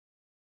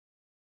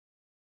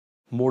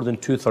More than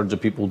two-thirds of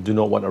people do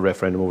not want a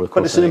referendum over the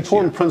course But it's of an next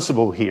important year.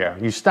 principle here.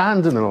 You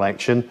stand in an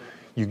election,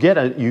 you get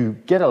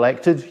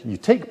elected, you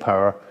take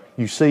power,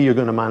 you say you're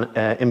going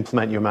to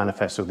implement your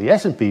manifesto. The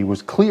SNP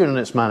was clear in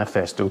its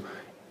manifesto.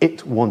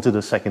 It wanted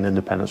a second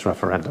independence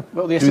referendum.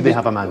 Well, do they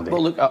have a mandate?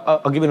 Well, look,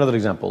 I'll give you another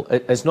example.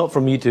 It's not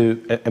for me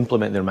to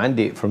implement their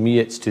mandate. For me,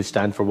 it's to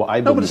stand for what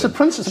I believe in. No, but it's a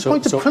point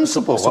of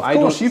principle. Of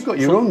course, you've got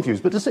your own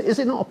views, but is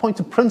it not a point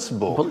of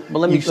principle?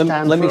 You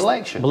stand for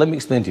election. But let me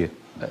explain to you.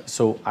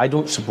 So I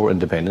don't support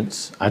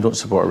independence. I don't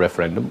support a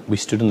referendum. We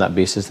stood on that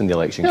basis in the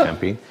election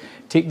campaign.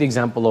 Take the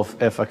example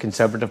of if a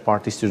Conservative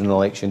Party stood in an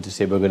election to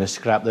say we're going to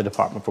scrap the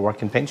Department for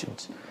Work and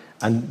Pensions,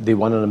 and they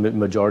won a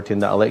majority in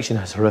that election,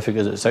 as horrific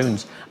as it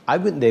sounds, I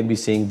wouldn't then be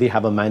saying they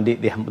have a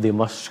mandate, they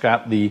must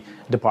scrap the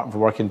Department for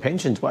Work and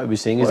Pensions. What I'd be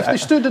saying is... if they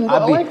stood and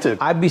got elected.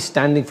 I'd be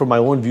standing for my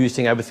own views,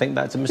 saying I would think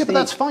that's a mistake. Yeah, but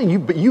that's fine.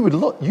 You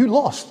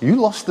lost. You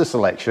lost this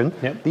election.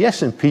 Yep. The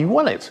SNP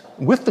won it.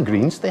 With the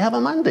Greens, they have a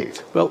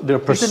mandate. Well, you're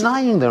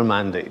denying their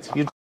mandate.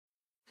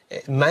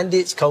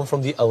 Mandates come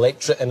from the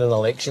electorate in an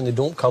election. They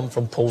don't come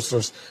from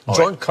pollsters.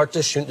 John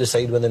Curtis shouldn't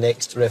decide when the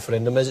next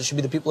referendum is. It should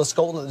be the people of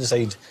Scotland that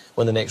decide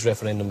when the next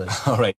referendum is. All right.